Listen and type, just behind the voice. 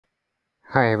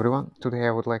Hi everyone, today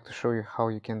I would like to show you how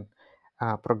you can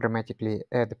programmatically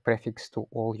add a prefix to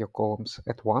all your columns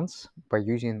at once by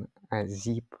using a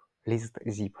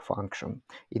List.Zip function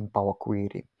in Power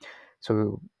Query.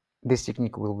 So this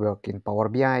technique will work in Power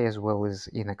BI as well as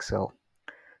in Excel,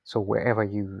 so wherever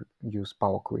you use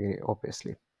Power Query,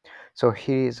 obviously. So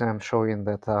here is I'm showing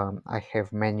that I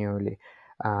have manually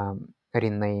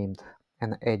renamed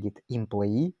and added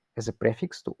employee as a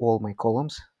prefix to all my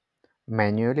columns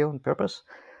manually on purpose.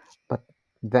 But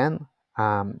then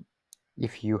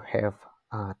if you have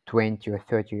 20 or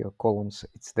 30 columns,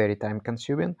 it's very time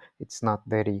consuming. It's not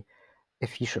very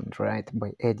efficient, right?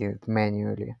 By adding it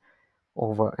manually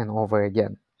over and over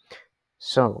again.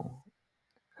 So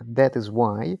that is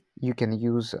why you can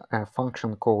use a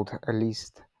function called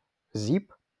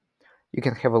List.Zip. You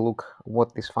can have a look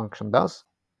what this function does.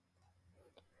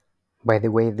 By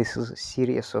the way, this is a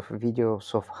series of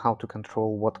videos of how to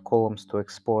control what columns to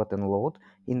export and load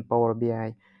in Power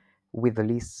BI with the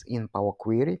lists in Power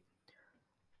Query,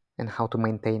 and how to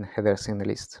maintain headers in the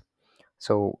list.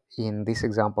 So in this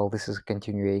example, this is a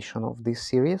continuation of this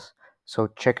series. So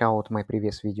check out my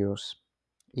previous videos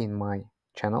in my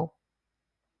channel.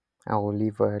 I will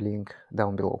leave a link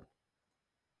down below.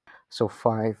 So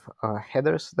 5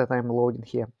 headers that I'm loading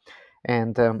here.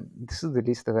 And this is the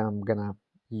list that I'm gonna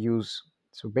use.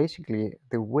 So basically,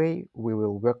 the way we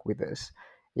will work with this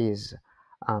is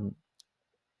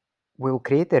we'll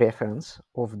create a reference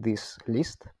of this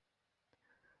list,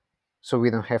 so we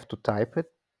don't have to type it.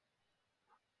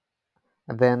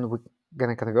 And then we're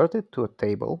gonna convert it to a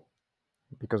table,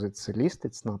 because it's a list,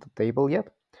 it's not a table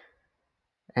yet.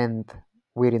 And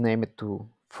we rename it to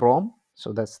from,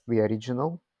 so that's the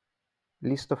original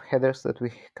list of headers that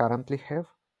we currently have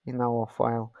in our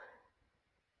file,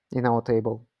 in our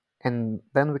table. And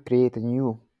then we create a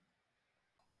new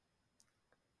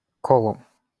column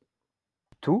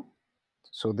 2.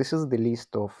 So this is the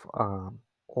list of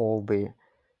all the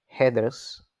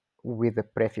headers with the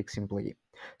prefix employee.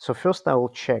 So first I will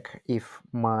check if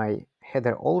my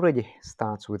header already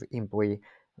starts with employee,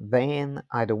 then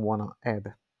I don't want to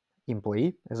add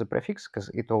employee as a prefix because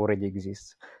it already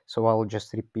exists. So I'll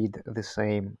just repeat the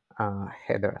same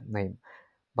header name.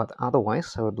 But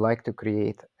otherwise, I would like to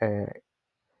create a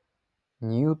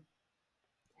new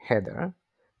header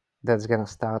that's gonna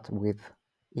start with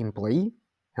employee,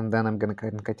 and then I'm gonna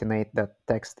concatenate that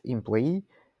text employee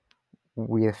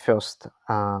with first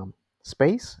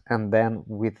space and then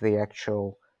with the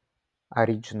actual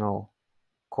original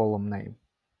column name.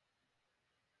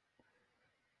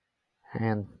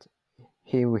 And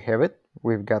here we have it.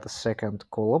 We've got a second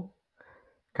column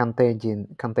containing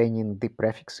the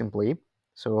prefix employee.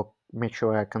 So make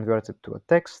sure I convert it to a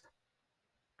text.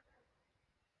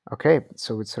 Okay,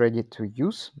 so it's ready to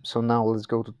use. So now let's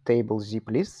go to table zip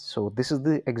list. So this is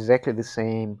exactly the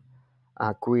same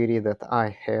query that I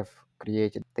have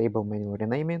created, table manual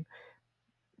renaming,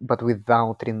 but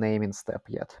without renaming step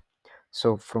yet.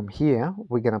 So from here,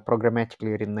 we're gonna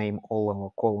programmatically rename all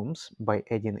our columns by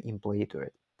adding employee to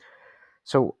it.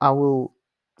 So I will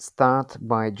start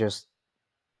by just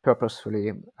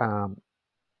purposefully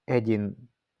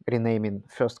renaming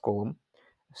first column,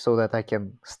 so that I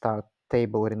can start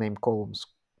table rename columns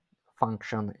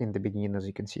function in the beginning, as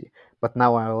you can see. But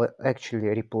now I will actually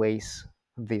replace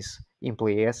this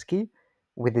employee as key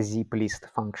with the zip list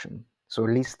function. So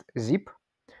list zip,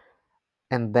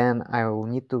 and then I will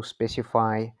need to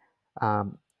specify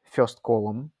first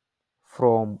column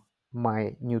from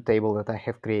my new table that I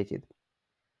have created.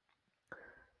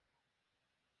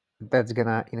 That's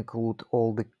gonna include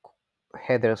all the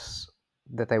headers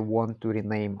that I want to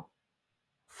rename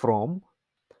from,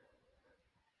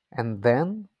 and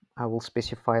then I will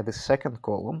specify the second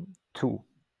column 2.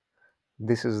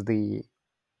 This is the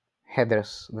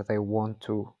headers that I want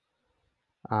to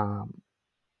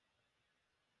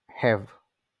have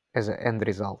as an end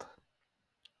result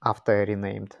after I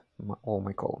renamed all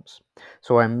my columns.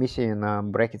 So I'm missing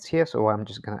brackets here, so I'm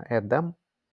just gonna add them.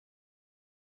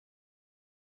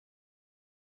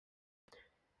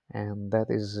 And that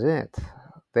is it.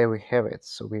 There we have it.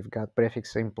 So we've got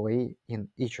prefix employee in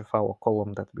each of our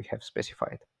column that we have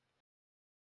specified.